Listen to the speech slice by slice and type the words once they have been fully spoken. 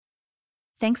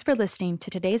Thanks for listening to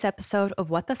today's episode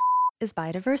of What the is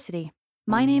Biodiversity.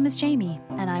 My name is Jamie,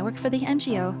 and I work for the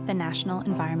NGO, the National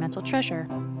Environmental Treasure.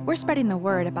 We're spreading the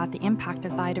word about the impact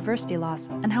of biodiversity loss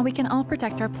and how we can all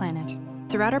protect our planet.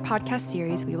 Throughout our podcast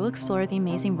series, we will explore the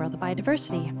amazing world of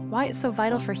biodiversity, why it's so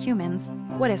vital for humans,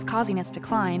 what is causing its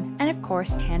decline, and of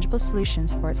course, tangible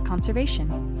solutions for its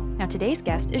conservation. Now, today's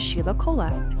guest is Sheila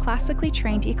Kolla, a classically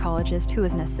trained ecologist who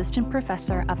is an assistant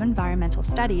professor of environmental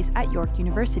studies at York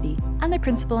University and the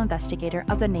principal investigator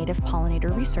of the Native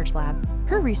Pollinator Research Lab.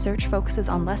 Her research focuses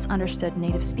on less understood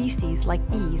native species like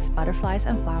bees, butterflies,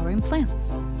 and flowering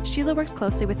plants. Sheila works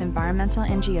closely with environmental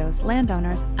NGOs,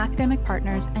 landowners, academic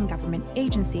partners, and government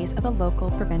agencies at the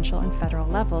local, provincial, and federal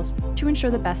levels to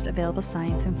ensure the best available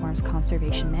science informs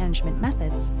conservation management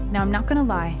methods. Now, I'm not going to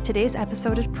lie, today's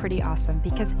episode is pretty awesome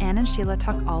because Anne and Sheila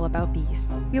talk all about bees.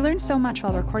 We learned so much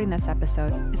while recording this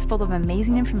episode. It's full of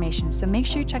amazing information, so make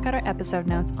sure you check out our episode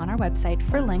notes on our website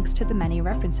for links to the many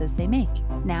references they make.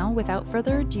 Now, without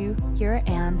further ado, here are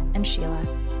Anne and Sheila.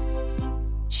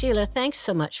 Sheila, thanks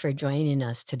so much for joining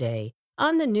us today.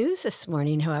 On the news this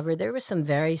morning, however, there was some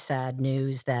very sad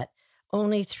news that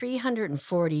only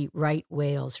 340 right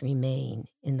whales remain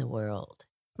in the world.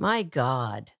 My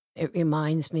God, it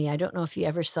reminds me, I don't know if you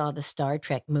ever saw the Star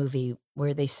Trek movie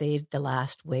where they saved the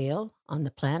last whale on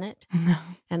the planet. No.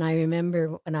 And I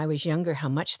remember when I was younger how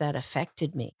much that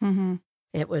affected me. Mm-hmm.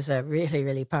 It was a really,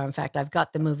 really powerful. In fact, I've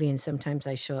got the movie and sometimes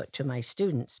I show it to my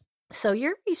students. So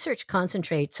your research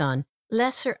concentrates on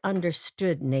lesser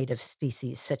understood native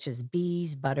species such as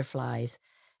bees, butterflies,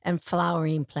 and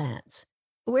flowering plants.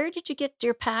 Where did you get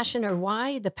your passion, or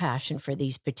why the passion for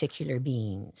these particular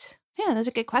beings? Yeah, that's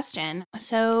a good question.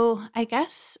 So I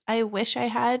guess I wish I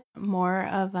had more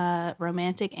of a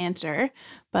romantic answer,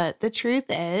 but the truth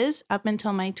is, up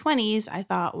until my 20s, I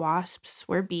thought wasps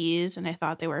were bees and I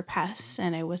thought they were pests,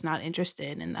 and I was not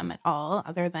interested in them at all,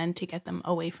 other than to get them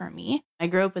away from me. I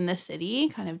grew up in the city,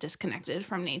 kind of disconnected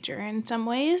from nature in some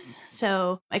ways,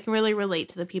 so I can really relate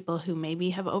to the people who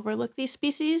maybe have overlooked these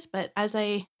species. But as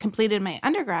I completed my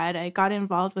undergrad, I got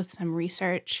involved with some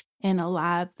research in a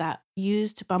lab that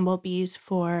used bumblebees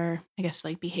for, I guess,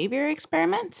 like behavior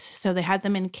experiments. So they had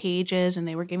them in cages and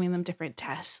they were giving them different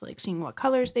tests, like seeing what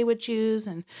colors they would choose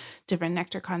and different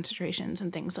nectar concentrations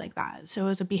and things like that. So it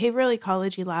was a behavioral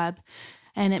ecology lab.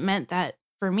 And it meant that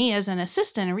for me as an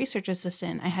assistant, a research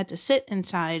assistant, I had to sit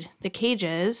inside the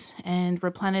cages and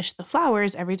replenish the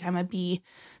flowers every time a bee,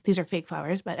 these are fake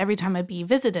flowers, but every time a bee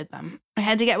visited them. I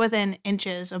had to get within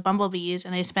inches of bumblebees,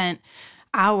 and I spent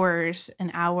hours and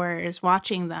hours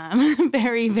watching them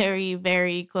very, very,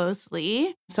 very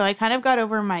closely. So I kind of got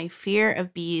over my fear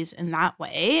of bees in that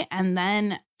way. And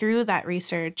then through that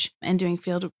research and doing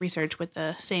field research with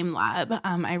the same lab,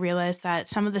 I realized that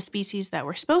some of the species that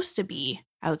were supposed to be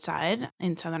outside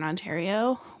in Southern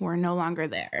Ontario were no longer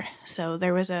there. So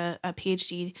there was a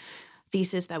PhD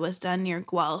thesis that was done near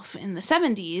Guelph in the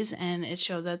 70s, and it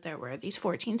showed that there were these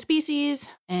 14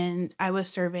 species, and I was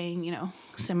surveying,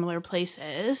 similar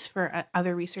places for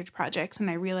other research projects, and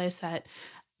I realized that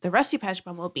the rusty patch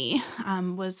bumblebee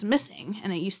was missing,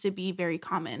 and it used to be very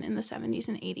common in the 70s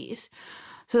and 80s.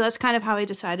 So that's kind of how I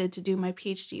decided to do my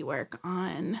PhD work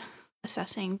on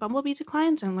assessing bumblebee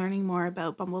declines and learning more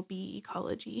about bumblebee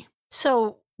ecology.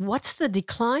 So what's the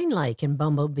decline like in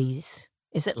bumblebees?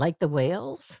 Is it like the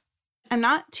whales? I'm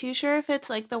not too sure if it's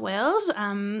like the whales.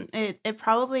 It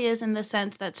probably is in the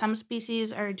sense that some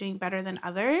species are doing better than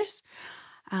others.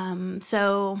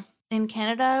 So in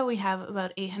Canada, we have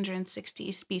about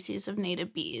 860 species of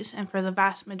native bees, and for the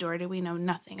vast majority, we know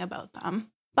nothing about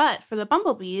them. But for the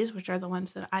bumblebees, which are the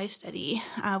ones that I study,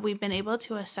 we've been able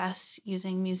to assess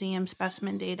using museum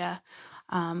specimen data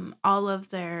all of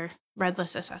their red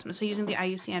list assessments. So using the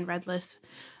IUCN red list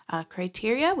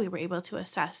criteria, we were able to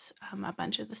assess a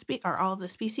bunch of all of the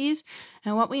species.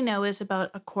 And what we know is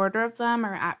about a quarter of them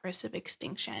are at risk of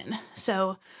extinction.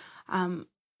 So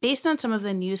based on some of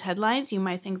the news headlines, you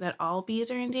might think that all bees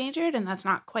are endangered, and that's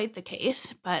not quite the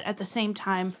case. But at the same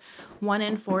time, 1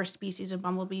 in 4 species of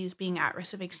bumblebees being at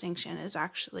risk of extinction is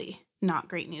actually not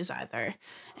great news either.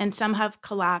 And some have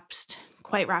collapsed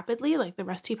quite rapidly, like the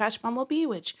rusty patch bumblebee,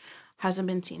 which hasn't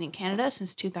been seen in Canada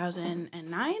since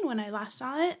 2009 when I last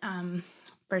saw it,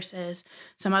 versus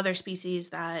some other species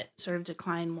that sort of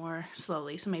decline more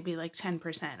slowly, so maybe like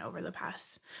 10% over the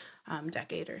past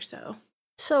decade or so.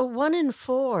 So 1 in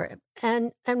 4.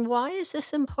 And why is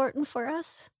this important for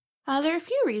us? There are a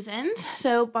few reasons.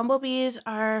 So bumblebees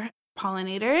are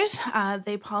pollinators.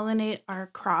 They pollinate our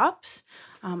crops,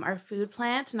 our food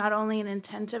plants, not only in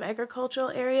intensive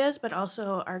agricultural areas, but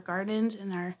also our gardens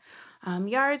and our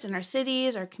yards in our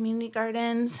cities, our community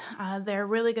gardens. They're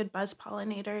really good buzz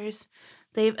pollinators.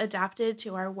 They've adapted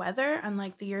to our weather,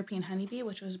 unlike the European honeybee,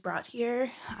 which was brought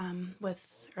here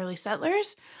with early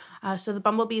settlers. So the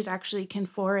bumblebees actually can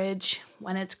forage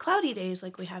when it's cloudy days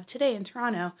like we have today in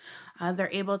Toronto.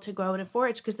 They're able to go out and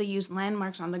forage because they use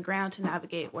landmarks on the ground to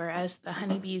navigate, whereas the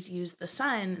honeybees use the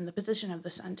sun and the position of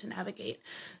the sun to navigate.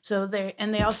 So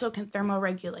they also can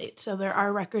thermoregulate. So there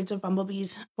are records of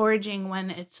bumblebees foraging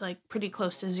when it's like pretty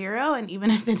close to zero, and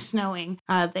even if it's snowing,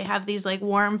 they have these like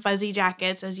warm fuzzy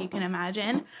jackets, as you can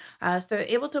imagine. So they're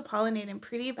able to pollinate in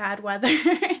pretty bad weather,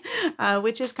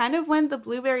 which is kind of when the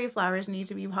blueberry flowers need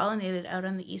to be pollinated out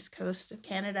on the east coast of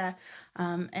Canada.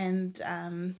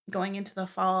 Going into the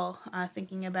fall,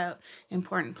 thinking about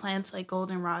important plants like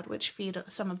goldenrod, which feed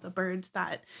some of the birds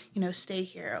that, stay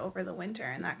here over the winter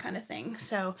and that kind of thing.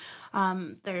 So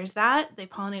there's that. They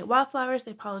pollinate wildflowers,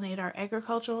 they pollinate our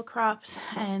agricultural crops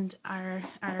and our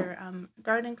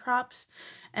garden crops.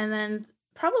 And then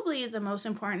probably the most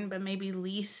important, but maybe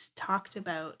least talked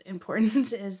about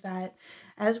importance is that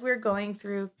as we're going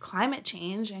through climate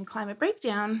change and climate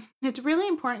breakdown, it's really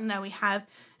important that we have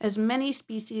as many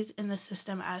species in the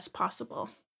system as possible.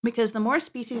 Because the more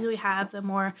species we have, the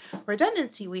more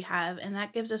redundancy we have, and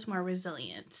that gives us more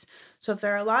resilience. So if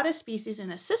there are a lot of species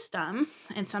in a system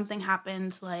and something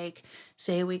happens, like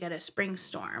say we get a spring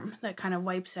storm that kind of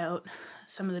wipes out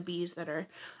some of the bees that are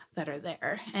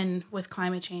there. And with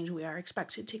climate change, we are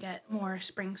expected to get more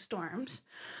spring storms.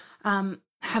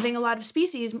 Having a lot of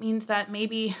species means that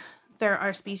maybe there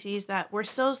are species that were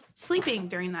still sleeping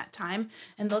during that time,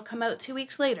 and they'll come out 2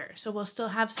 weeks later. So we'll still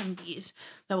have some bees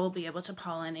that will be able to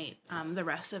pollinate the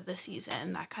rest of the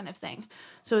season, that kind of thing.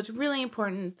 So it's really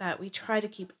important that we try to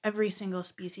keep every single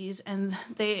species, and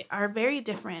they are very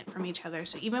different from each other.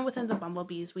 So even within the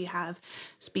bumblebees, we have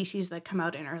species that come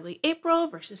out in early April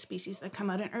versus species that come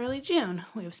out in early June.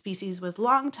 We have species with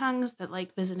long tongues that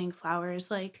like visiting flowers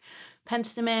like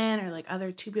penstemon or like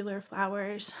other tubular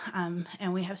flowers. And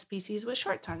we have species with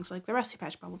short tongues like the rusty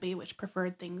patch bumblebee, which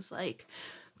preferred things like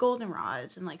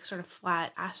goldenrods and like sort of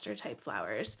flat aster type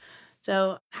flowers.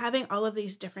 So having all of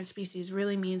these different species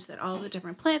really means that all of the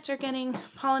different plants are getting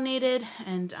pollinated,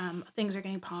 and things are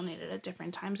getting pollinated at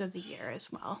different times of the year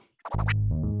as well.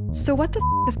 So what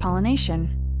the is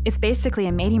pollination? It's basically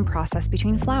a mating process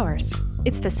between flowers.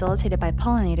 It's facilitated by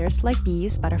pollinators like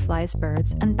bees, butterflies,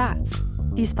 birds, and bats.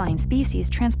 These flying species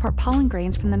transport pollen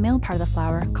grains from the male part of the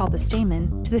flower, called the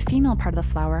stamen, to the female part of the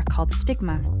flower, called the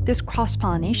stigma. This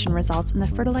cross-pollination results in the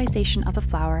fertilization of the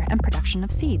flower and production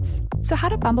of seeds. So how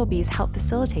do bumblebees help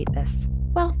facilitate this?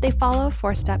 Well, they follow a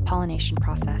 4-step pollination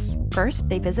process. First,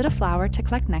 they visit a flower to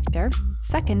collect nectar.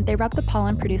 Second, they rub the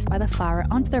pollen produced by the flower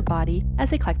onto their body as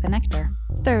they collect the nectar.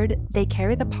 Third, they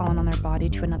carry the pollen on their body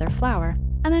to another flower.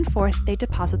 And then fourth, they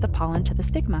deposit the pollen to the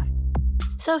stigma.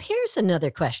 So here's another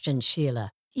question,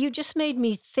 Sheila. You just made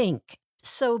me think.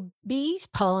 So bees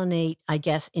pollinate, I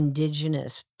guess,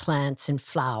 indigenous plants and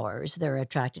flowers. They're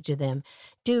attracted to them.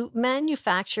 Do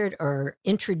manufactured or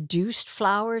introduced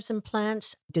flowers and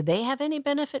plants, do they have any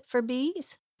benefit for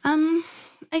bees? I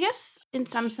guess in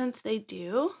some sense they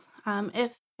do. I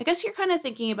guess you're kind of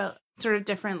thinking about sort of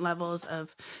different levels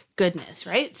of goodness,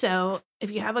 right? So if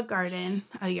you have a garden,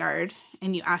 a yard,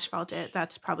 and you asphalt it,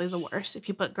 that's probably the worst. If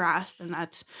you put grass, then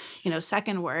that's,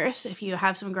 second worst. If you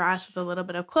have some grass with a little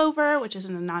bit of clover, which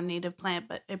isn't a non-native plant,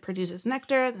 but it produces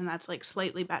nectar, then that's like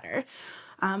slightly better.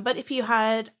 But if you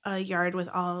had a yard with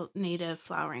all native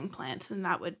flowering plants, then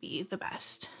that would be the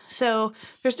best. So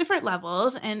there's different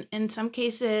levels, and in some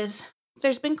cases,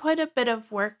 there's been quite a bit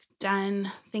of work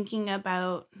done thinking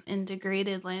about in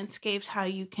degraded landscapes how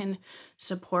you can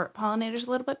support pollinators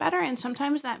a little bit better. And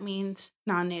sometimes that means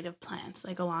non-native plants,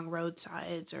 like along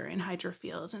roadsides or in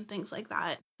hydrofields and things like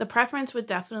that. The preference would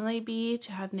definitely be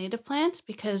to have native plants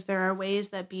because there are ways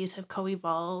that bees have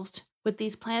co-evolved with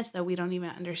these plants that we don't even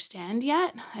understand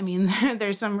yet. I mean,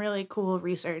 there's some really cool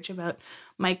research about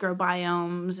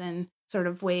microbiomes and sort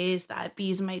of ways that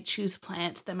bees might choose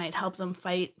plants that might help them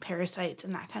fight parasites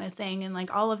and that kind of thing. And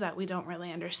like all of that we don't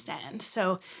really understand.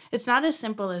 So it's not as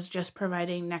simple as just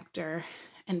providing nectar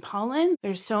and pollen.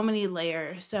 There's so many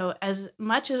layers. So as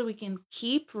much as we can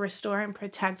keep, restore, and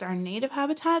protect our native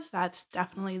habitats, that's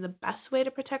definitely the best way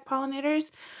to protect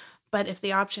pollinators. But if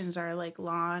the options are like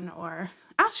lawn or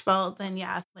asphalt, then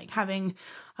yeah, like having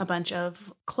a bunch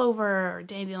of clover or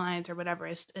dandelions or whatever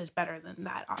is better than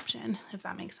that option, if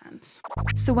that makes sense.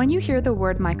 So when you hear the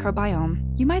word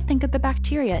microbiome, you might think of the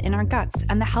bacteria in our guts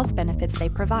and the health benefits they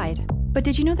provide. But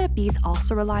did you know that bees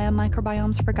also rely on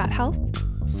microbiomes for gut health?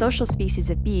 Social species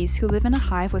of bees who live in a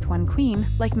hive with one queen,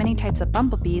 like many types of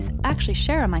bumblebees, actually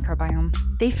share a microbiome.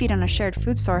 They feed on a shared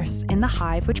food source in the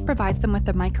hive, which provides them with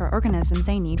the microorganisms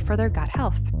they need for their gut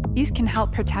health. These can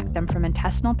help protect them from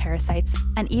intestinal parasites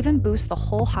and even boost the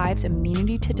whole hive's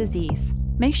immunity to disease.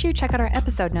 Make sure you check out our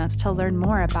episode notes to learn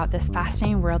more about the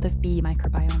fascinating world of bee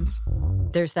microbiomes.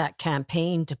 There's that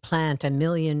campaign to plant 1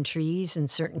 million trees in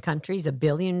certain countries, 1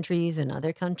 billion trees in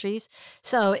other countries.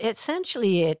 So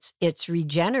essentially it's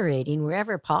regenerating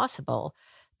wherever possible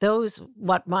those,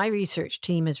 what my research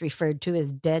team has referred to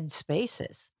as dead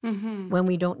spaces, when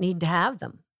we don't need to have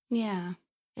them. Yeah.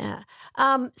 Yeah.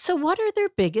 So what are their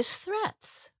biggest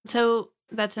threats? So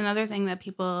that's another thing that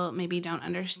people maybe don't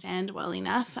understand well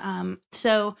enough.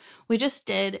 So we just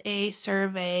did a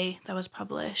survey that was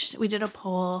published. We did a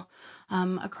poll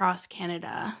across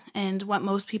Canada. And what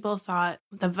most people thought,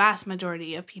 the vast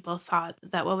majority of people thought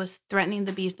that what was threatening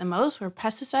the bees the most were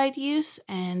pesticide use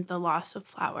and the loss of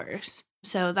flowers.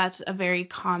 So that's a very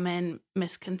common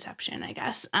misconception, I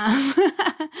guess.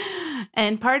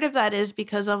 And part of that is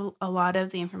because of a lot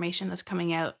of the information that's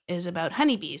coming out is about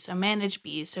honeybees, so managed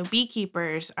bees. So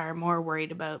beekeepers are more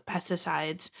worried about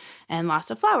pesticides and loss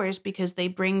of flowers because they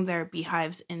bring their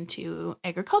beehives into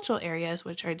agricultural areas,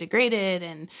 which are degraded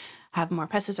and have more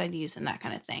pesticide use and that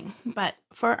kind of thing. But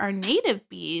for our native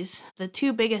bees, the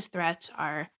two biggest threats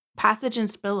are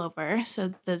pathogen spillover,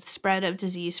 so the spread of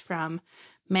disease from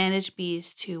managed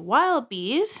bees to wild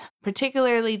bees,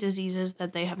 particularly diseases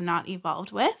that they have not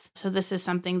evolved with. So this is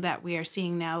something that we are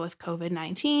seeing now with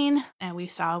COVID-19, and we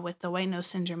saw with the white nose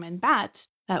syndrome in bats,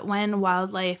 that when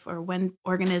wildlife or when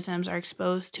organisms are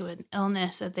exposed to an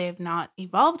illness that they have not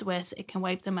evolved with, it can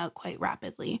wipe them out quite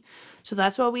rapidly. So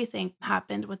that's what we think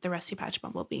happened with the rusty patch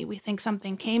bumblebee. We think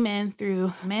something came in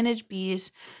through managed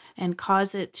bees and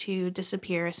caused it to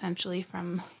disappear essentially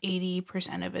from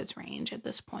 80% of its range at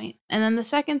this point. And then the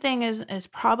second thing is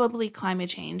probably climate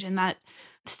change, and that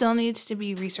still needs to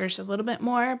be researched a little bit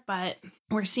more, but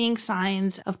we're seeing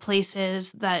signs of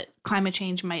places that climate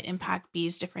change might impact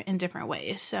bees in different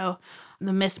ways. So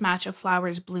the mismatch of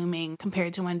flowers blooming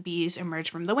compared to when bees emerge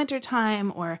from the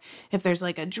wintertime, or if there's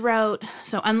like a drought.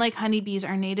 So unlike honeybees,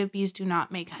 our native bees do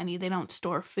not make honey. They don't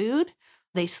store food.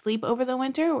 They sleep over the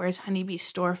winter, whereas honeybees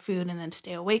store food and then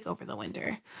stay awake over the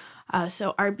winter.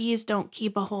 So our bees don't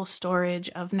keep a whole storage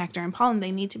of nectar and pollen.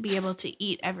 They need to be able to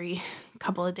eat every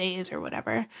couple of days or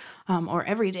whatever, or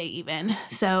every day even.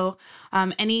 So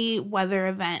any weather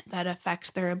event that affects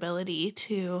their ability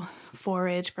to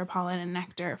forage for pollen and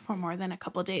nectar for more than a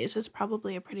couple of days is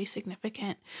probably a pretty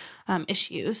significant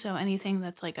issue. So anything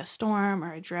that's like a storm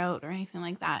or a drought or anything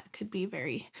like that could be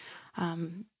very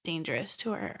dangerous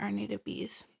to our native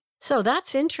bees. So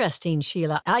that's interesting,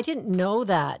 Sheila. I didn't know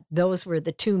that those were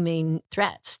the two main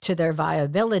threats to their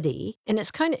viability. And it's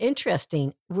kind of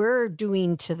interesting. We're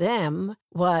doing to them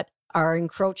what our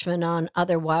encroachment on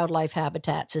other wildlife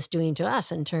habitats is doing to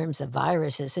us in terms of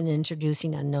viruses and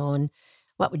introducing unknown,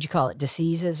 what would you call it,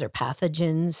 diseases or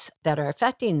pathogens that are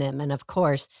affecting them. And of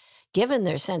course, given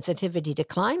their sensitivity to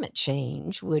climate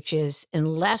change, which is,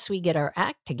 unless we get our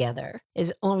act together,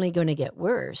 is only going to get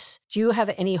worse. Do you have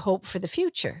any hope for the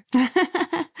future?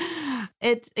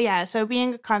 So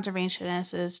being a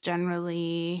conservationist is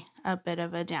generally a bit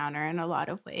of a downer in a lot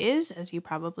of ways, as you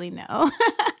probably know.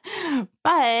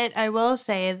 But I will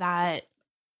say that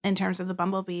in terms of the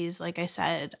bumblebees, like I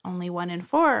said, only 1 in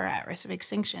 4 are at risk of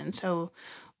extinction. So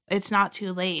it's not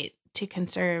too late to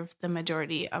conserve the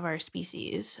majority of our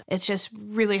species. It's just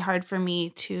really hard for me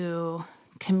to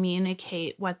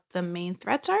communicate what the main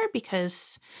threats are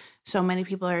because so many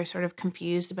people are sort of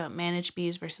confused about managed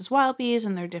bees versus wild bees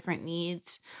and their different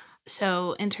needs.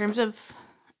 So in terms of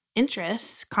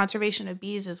interests, conservation of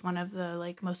bees is one of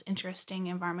the most interesting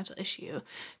environmental issue.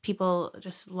 People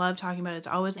just love talking about it. It's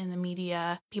always in the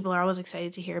media. People are always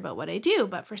excited to hear about what I do.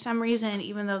 But for some reason,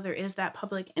 even though there is that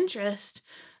public interest,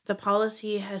 the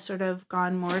policy has sort of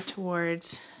gone more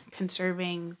towards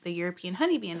conserving the European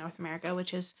honeybee in North America,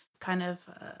 which is kind of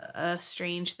a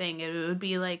strange thing. It would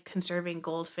be like conserving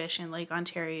goldfish in Lake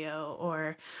Ontario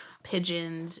or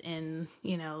pigeons in,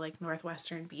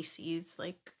 northwestern BC's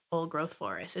old growth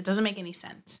forest. It doesn't make any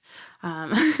sense.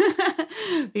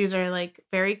 These are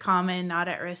very common, not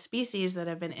at risk species that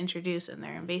have been introduced, and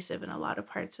they're invasive in a lot of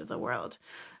parts of the world.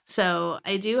 So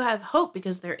I do have hope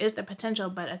because there is the potential,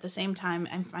 but at the same time,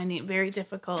 I'm finding it very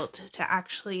difficult to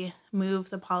actually move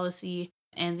the policy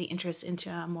and the interest into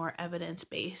a more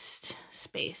evidence-based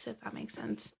space, if that makes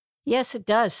sense. Yes, it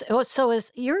does. Oh, so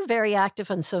as you're very active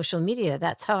on social media,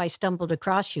 that's how I stumbled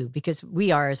across you because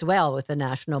we are as well with the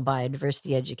National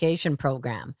Biodiversity Education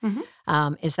Program.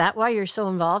 Is that why you're so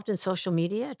involved in social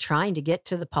media, trying to get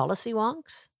to the policy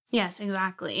wonks? Yes,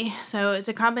 exactly. So it's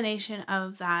a combination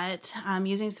of that,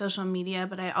 using social media,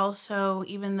 but I also,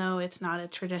 even though it's not a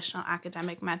traditional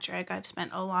academic metric, I've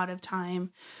spent a lot of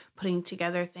time putting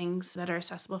together things that are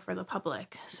accessible for the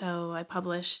public. So I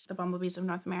published The Bumblebees of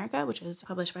North America, which is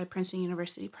published by Princeton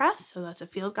University Press. So that's a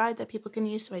field guide that people can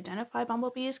use to identify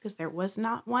bumblebees because there was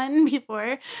not one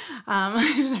before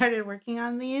I started working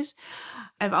on these.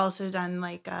 I've also done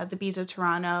like The Bees of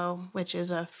Toronto, which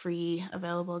is a free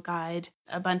available guide,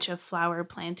 a bunch of flower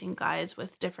planting guides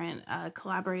with different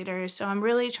collaborators. So I'm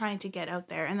really trying to get out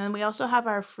there. And then we also have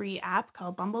our free app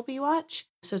called Bumblebee Watch.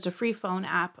 So it's a free phone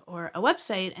app or a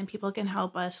website, and people can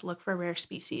help us look for rare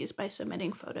species by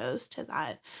submitting photos to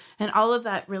that. And all of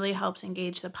that really helps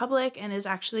engage the public and is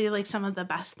actually like some of the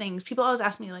best things. People always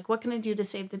ask me, like, what can I do to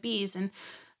save the bees? And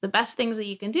the best things that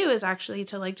you can do is actually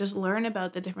to like just learn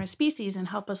about the different species and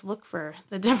help us look for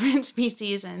the different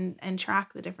species and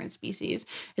track the different species.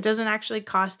 It doesn't actually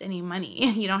cost any money.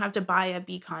 You don't have to buy a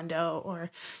bee condo or,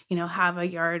 have a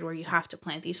yard where you have to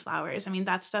plant these flowers. I mean,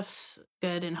 that stuff's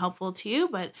good and helpful too,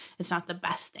 but it's not the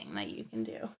best thing that you can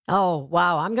do. Oh,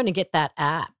 wow. I'm going to get that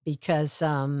app because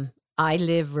I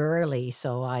live rurally,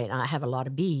 so I have a lot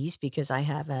of bees because I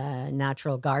have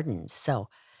natural gardens. So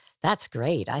that's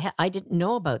great. I didn't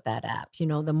know about that app.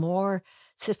 The more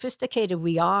sophisticated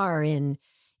we are in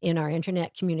our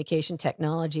internet communication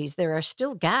technologies, there are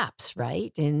still gaps,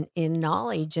 right? In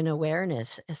knowledge and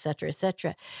awareness, et cetera, et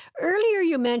cetera. Earlier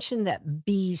you mentioned that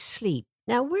bees sleep.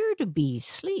 Now, where do bees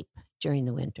sleep during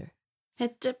the winter?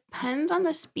 It depends on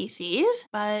the species,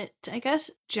 but I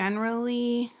guess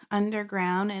generally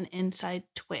underground and inside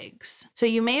twigs. So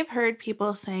you may have heard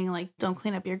people saying, like, don't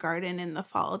clean up your garden in the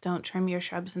fall, don't trim your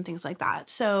shrubs and things like that.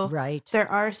 So Right. there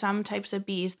are some types of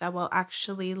bees that will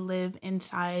actually live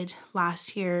inside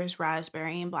last year's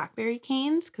raspberry and blackberry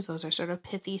canes because those are sort of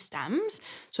pithy stems.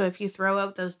 So if you throw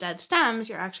out those dead stems,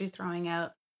 you're actually throwing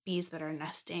out bees that are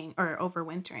nesting or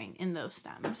overwintering in those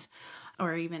stems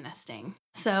or even nesting.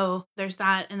 So there's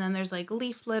that. And then there's like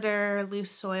leaf litter, loose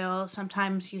soil.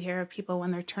 Sometimes you hear of people when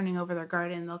they're turning over their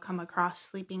garden, they'll come across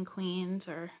sleeping queens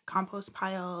or compost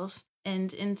piles.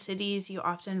 And in cities, you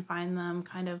often find them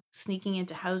kind of sneaking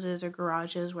into houses or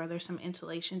garages where there's some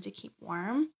insulation to keep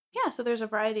warm. Yeah, so there's a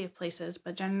variety of places,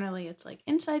 but generally it's like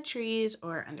inside trees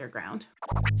or underground.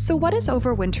 So, what is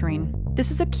overwintering? This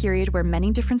is a period where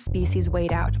many different species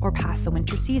wait out or pass the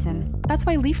winter season. That's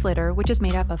why leaf litter, which is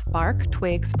made up of bark,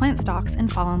 twigs, plant stalks,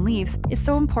 and fallen leaves, is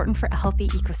so important for healthy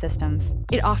ecosystems.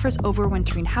 It offers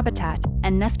overwintering habitat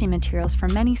and nesting materials for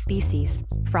many species.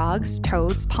 Frogs,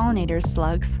 toads, pollinators,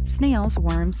 slugs, snails,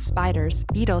 worms, spiders,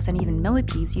 beetles, and even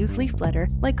millipedes use leaf litter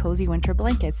like cozy winter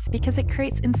blankets because it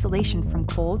creates insulation from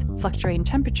cold, fluctuating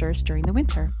temperatures during the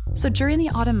winter. So during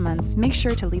the autumn months, make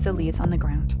sure to leave the leaves on the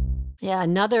ground. Yeah,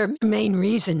 another main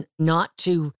reason not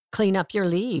to clean up your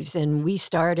leaves. And we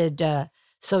started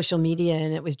social media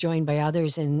and it was joined by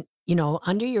others. And,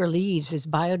 under your leaves is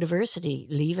biodiversity.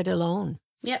 Leave it alone.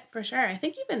 Yep, for sure. I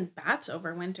think even bats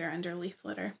overwinter under leaf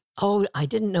litter. Oh, I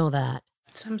didn't know that.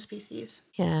 Some species.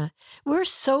 Yeah. We're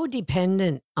so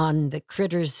dependent on the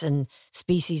critters and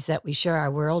species that we share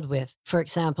our world with. For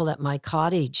example, at my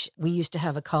cottage, we used to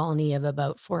have a colony of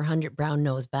about 400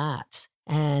 brown-nosed bats.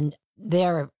 And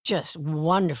they're just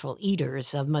wonderful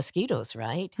eaters of mosquitoes,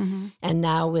 right? Mm-hmm. And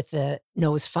now with the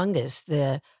nose fungus,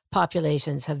 the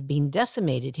populations have been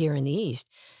decimated here in the east.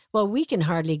 Well, we can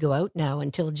hardly go out now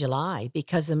until July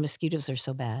because the mosquitoes are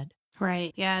so bad.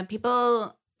 Right. Yeah.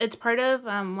 It's part of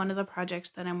one of the projects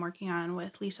that I'm working on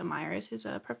with Lisa Myers, who's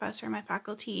a professor in my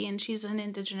faculty, and she's an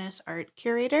Indigenous art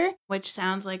curator, which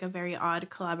sounds like a very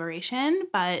odd collaboration.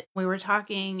 But we were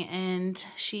talking, and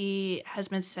she has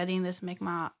been studying this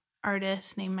Mi'kmaq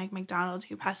artist named Mike McDonald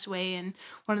who passed away. And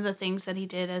one of the things that he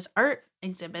did as art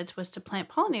exhibits was to plant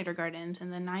pollinator gardens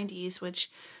in the 90s, which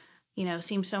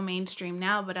seems so mainstream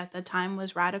now, but at the time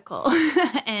was radical.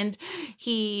 And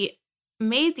he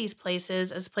made these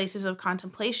places as places of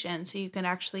contemplation. So you can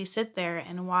actually sit there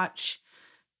and watch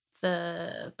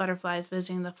the butterflies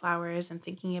visiting the flowers and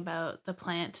thinking about the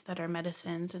plants that are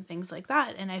medicines and things like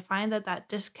that. And I find that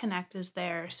disconnect is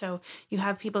there. So you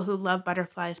have people who love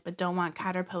butterflies but don't want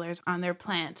caterpillars on their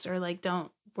plants or like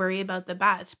don't worry about the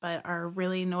bats, but are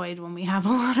really annoyed when we have a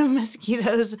lot of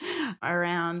mosquitoes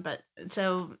around. But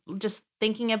so just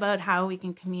thinking about how we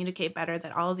can communicate better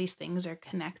that all of these things are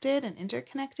connected and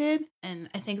interconnected. And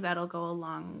I think that'll go a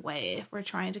long way if we're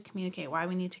trying to communicate why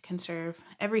we need to conserve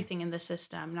everything in the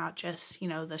system, not just,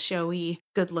 the showy,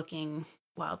 good looking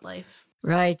wildlife.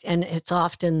 Right. And it's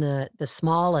often the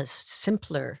smallest,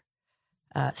 simpler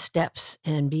steps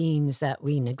and beings that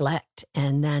we neglect.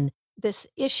 And then this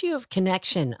issue of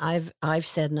connection, I've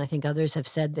said, and I think others have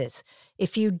said this,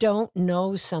 if you don't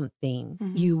know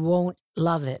something, you won't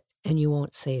love it and you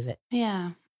won't save it.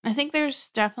 Yeah, I think there's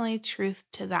definitely truth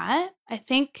to that. I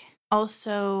think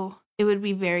also it would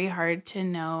be very hard to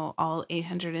know all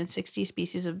 860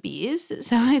 species of bees.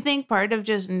 So I think part of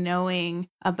just knowing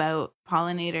about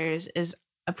pollinators is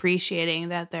appreciating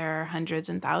that there are hundreds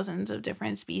and thousands of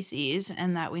different species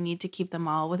and that we need to keep them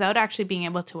all without actually being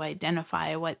able to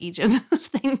identify what each of those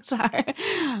things are.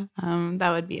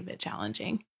 That would be a bit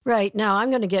challenging. Right. Now,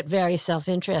 I'm going to get very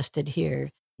self-interested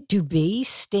here. Do bees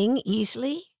sting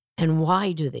easily? And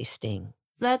why do they sting?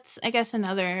 That's, I guess,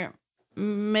 another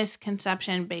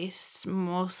misconception based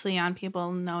mostly on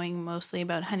people knowing mostly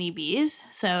about honeybees.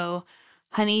 So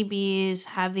honeybees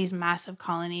have these massive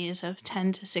colonies of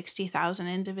 10 to 60,000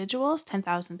 individuals,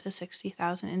 10,000 to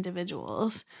 60,000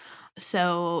 individuals.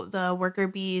 So the worker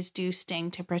bees do sting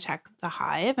to protect the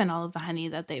hive and all of the honey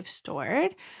that they've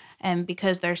stored. And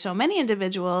because there's so many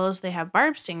individuals, they have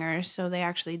barb stingers, so they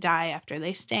actually die after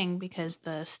they sting because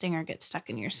the stinger gets stuck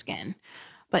in your skin.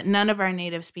 But none of our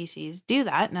native species do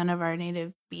that. None of our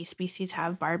native bee species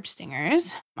have barbed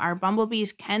stingers. Our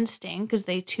bumblebees can sting because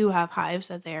they too have hives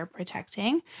that they are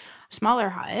protecting, smaller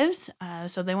hives,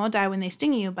 so they won't die when they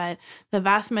sting you, but the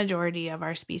vast majority of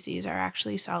our species are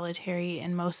actually solitary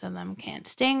and most of them can't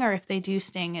sting, or if they do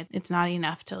sting, it's not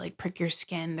enough to prick your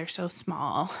skin. They're so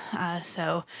small.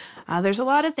 So there's a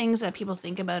lot of things that people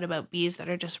think about bees that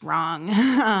are just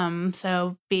wrong.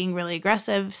 So being really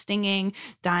aggressive, stinging,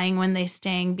 dying when they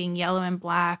sting, being yellow and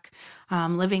black,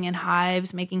 living in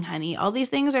hives, making honey, all these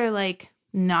things are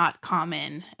not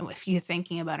common if you're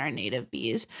thinking about our native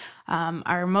bees.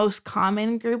 Our most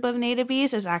common group of native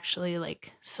bees is actually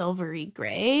silvery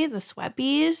gray, the sweat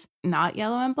bees, not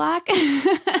yellow and black.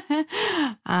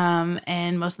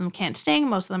 And most of them can't sting.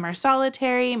 Most of them are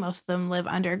solitary. Most of them live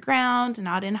underground,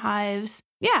 not in hives.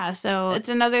 Yeah, so it's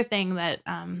another thing that,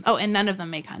 and none of them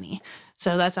make honey.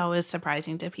 So that's always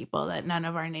surprising to people that none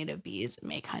of our native bees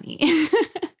make honey.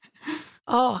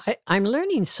 Oh, I'm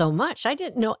learning so much. I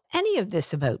didn't know any of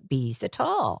this about bees at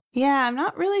all. Yeah, I'm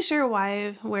not really sure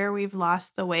where we've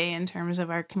lost the way in terms of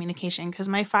our communication, because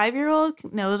my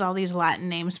 5-year-old knows all these Latin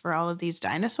names for all of these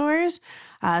dinosaurs.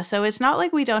 So it's not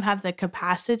like we don't have the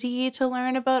capacity to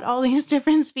learn about all these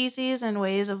different species and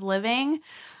ways of living.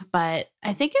 But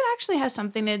I think it actually has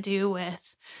something to do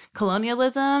with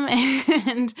colonialism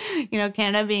and,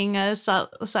 Canada being a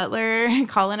settler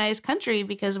colonized country,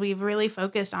 because we've really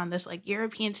focused on this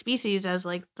European species as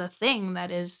the thing that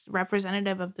is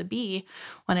representative of the bee,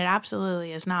 when it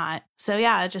absolutely is not. So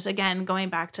yeah, just again, going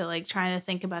back to trying to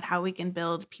think about how we can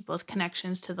build people's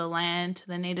connections to the land, to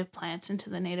the native plants, and to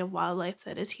the native wildlife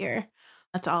that is here.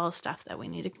 That's all stuff that we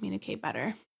need to communicate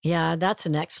better. Yeah, that's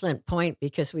an excellent point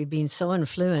because we've been so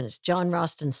influenced. John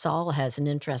Ralston Saul has an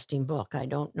interesting book. I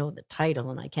don't know the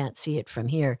title and I can't see it from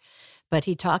here, but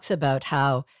he talks about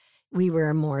how we were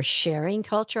a more sharing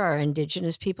culture. Our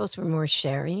indigenous peoples were more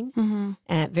sharing,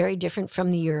 very different from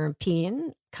the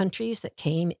European countries that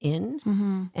came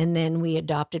in. And then we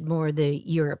adopted more the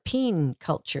European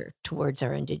culture towards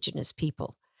our indigenous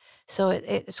people. So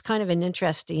it's kind of an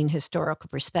interesting historical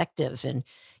perspective. And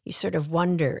you sort of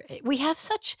wonder, we have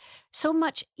so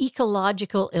much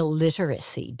ecological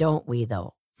illiteracy, don't we,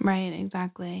 though? Right,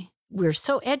 exactly. We're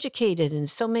so educated in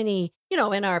so many,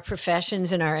 in our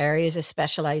professions, in our areas of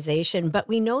specialization, but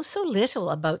we know so little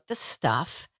about the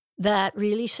stuff that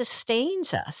really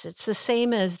sustains us. It's the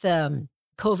same as the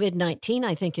COVID-19,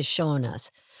 I think, has shown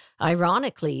us,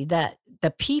 ironically, that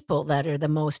the people that are the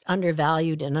most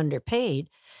undervalued and underpaid,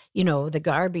 the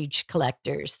garbage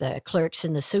collectors, the clerks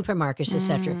in the supermarkets, et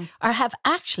cetera, have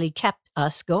actually kept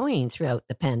us going throughout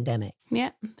the pandemic.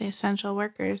 Yeah, the essential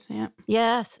workers, yeah.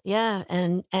 Yes, yeah.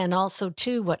 And also,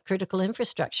 too, what critical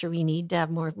infrastructure we need to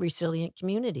have more resilient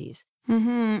communities.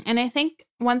 And I think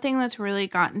one thing that's really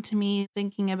gotten to me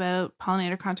thinking about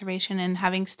pollinator conservation and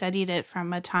having studied it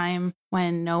from a time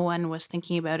when no one was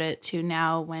thinking about it to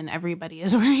now when everybody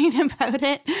is worried about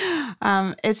it,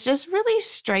 it's just really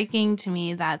striking to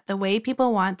me that the way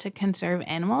people want to conserve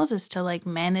animals is to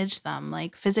manage them,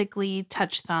 physically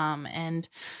touch them and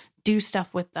do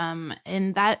stuff with them.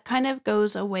 And that kind of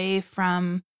goes away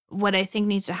from what I think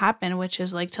needs to happen, which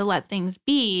is like to let things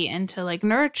be and to like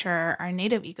nurture our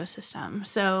native ecosystem.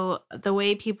 So the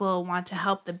way people want to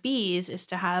help the bees is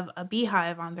to have a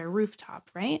beehive on their rooftop,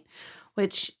 right?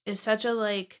 Which is such a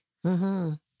like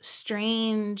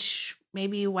strange,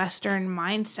 maybe Western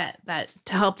mindset that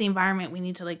to help the environment, we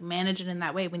need to like manage it in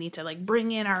that way. We need to like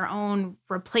bring in our own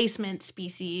replacement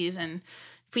species and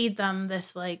feed them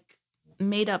this like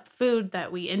made up food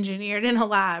that we engineered in a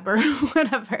lab or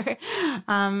whatever.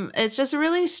 It's just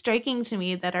really striking to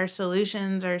me that our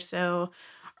solutions are so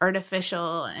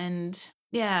artificial. And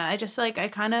yeah, I just like, I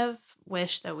kind of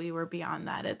wish that we were beyond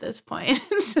that at this point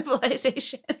in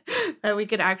civilization, that we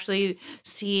could actually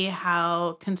see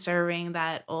how conserving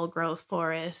that old growth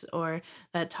forest or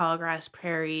that tall grass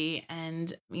prairie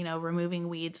and, you know, removing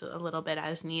weeds a little bit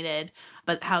as needed,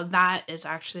 but how that is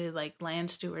actually like land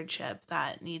stewardship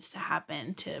that needs to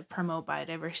happen to promote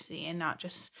biodiversity and not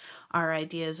just our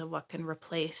ideas of what can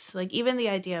replace, like even the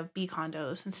idea of bee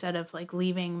condos instead of like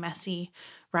leaving messy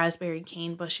raspberry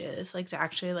cane bushes, like to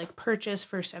actually like purchase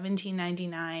for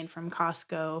 $17.99 from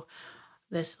Costco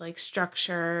this like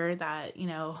structure that, you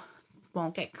know,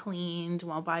 won't get cleaned,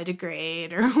 won't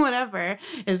biodegrade or whatever,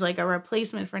 is like a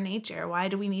replacement for nature. Why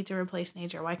do we need to replace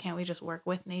nature? Why can't we just work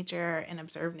with nature and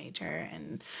observe nature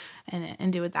and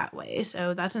do it that way?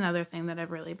 So that's another thing that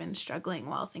I've really been struggling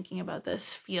while thinking about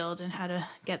this field and how to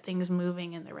get things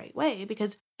moving in the right way.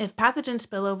 Because if pathogen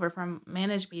spillover from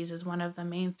managed bees is one of the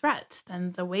main threats,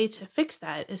 then the way to fix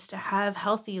that is to have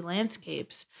healthy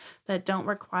landscapes that don't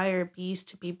require bees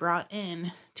to be brought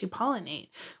in to pollinate.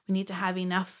 We need to have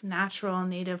enough natural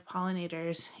native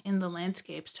pollinators in the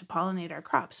landscapes to pollinate our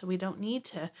crops. So we don't need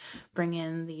to bring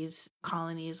in these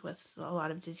colonies with a lot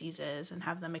of diseases and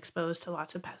have them exposed to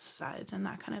lots of pesticides and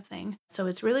that kind of thing. So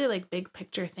it's really like big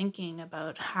picture thinking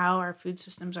about how our food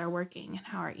systems are working and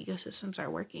how our ecosystems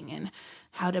are working and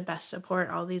how to best support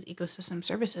all these ecosystem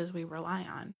services we rely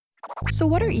on. So,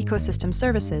 what are ecosystem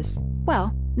services?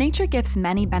 Well, nature gives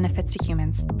many benefits to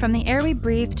humans. From the air we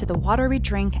breathe to the water we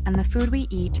drink and the food we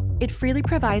eat, it freely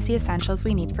provides the essentials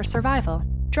we need for survival.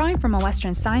 Drawing from a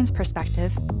Western science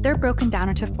perspective, they're broken down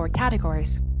into 4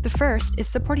 categories. The first is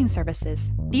supporting services.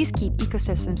 These keep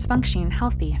ecosystems functioning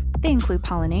healthy. They include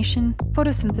pollination,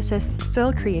 photosynthesis,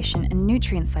 soil creation, and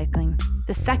nutrient cycling.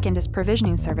 The second is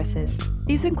provisioning services.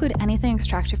 These include anything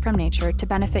extracted from nature to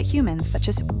benefit humans, such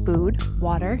as food,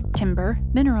 water, timber,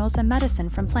 minerals, and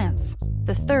medicine from plants.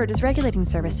 The third is regulating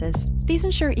services. These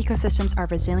ensure ecosystems are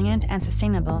resilient and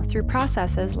sustainable through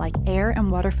processes like air and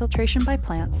water filtration by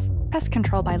plants, pest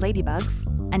control by ladybugs,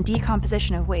 and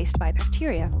decomposition of waste by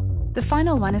bacteria. The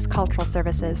final one is cultural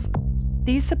services.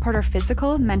 These support our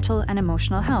physical, mental, and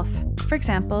emotional health. For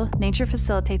example, nature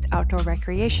facilitates outdoor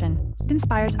recreation,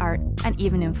 inspires art, and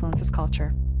even influences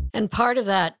culture. And part of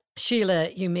that, Sheila,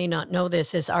 you may not know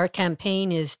this, is our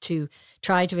campaign is to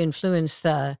try to influence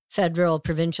the federal,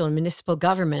 provincial, and municipal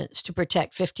governments to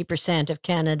protect 50% of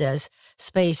Canada's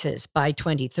spaces by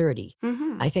 2030.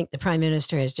 I think the Prime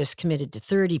Minister has just committed to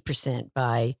 30%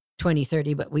 by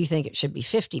 2030, but we think it should be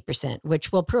 50%,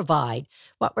 which will provide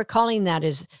what we're calling that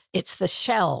is it's the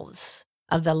shelves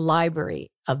of the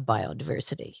library of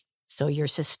biodiversity. So you're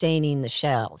sustaining the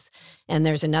shelves. And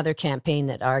there's another campaign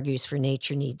that argues for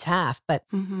nature needs half. But,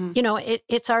 you know,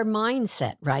 it's our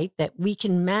mindset, right? That we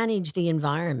can manage the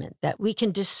environment, that we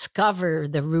can discover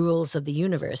the rules of the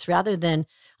universe rather than,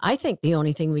 I think the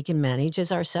only thing we can manage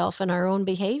is ourselves and our own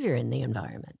behavior in the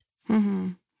environment.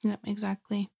 Yep,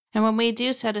 exactly. And when we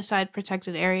do set aside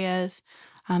protected areas,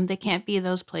 they can't be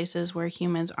those places where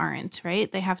humans aren't,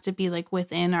 right? They have to be like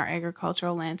within our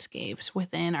agricultural landscapes,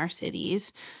 within our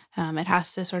cities. It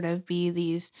has to sort of be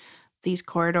these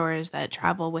corridors that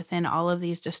travel within all of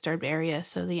these disturbed areas.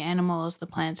 So the animals, the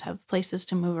plants have places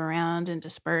to move around and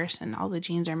disperse and all the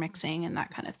genes are mixing and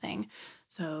that kind of thing.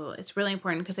 So it's really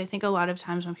important because I think a lot of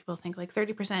times when people think like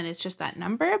 30%, it's just that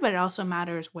number, but it also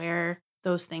matters where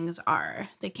those things are.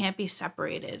 They can't be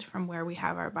separated from where we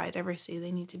have our biodiversity.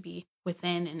 They need to be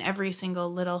within in every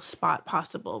single little spot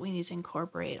possible. We need to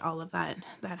incorporate all of that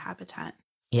habitat.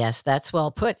 Yes, that's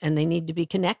well put. And they need to be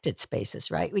connected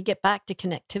spaces, right? We get back to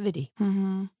connectivity.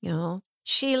 You know,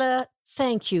 Sheila,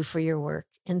 thank you for your work.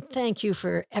 And thank you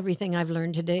for everything I've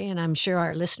learned today. And I'm sure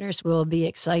our listeners will be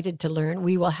excited to learn.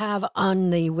 We will have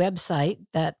on the website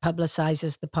that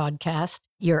publicizes the podcast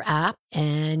your app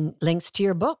and links to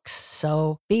your books.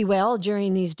 So be well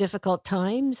during these difficult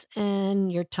times.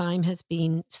 And your time has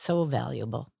been so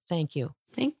valuable. Thank you.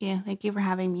 Thank you. Thank you for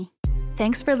having me.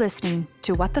 Thanks for listening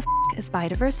to What the is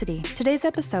Biodiversity. Today's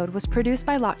episode was produced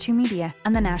by Lot 2 Media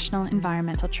and the National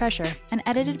Environmental Treasure and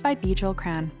edited by B. Joel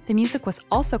Cran. The music was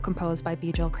also composed by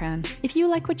B. Joel Cran. If you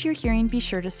like what you're hearing, be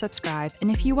sure to subscribe.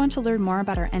 And if you want to learn more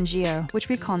about our NGO, which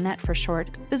we call NET for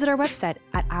short, visit our website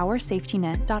at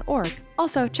oursafetynet.org.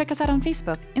 Also, check us out on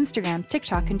Facebook, Instagram,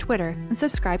 TikTok, and Twitter, and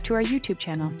subscribe to our YouTube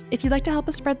channel. If you'd like to help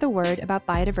us spread the word about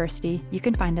biodiversity, you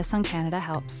can find us on Canada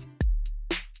Helps.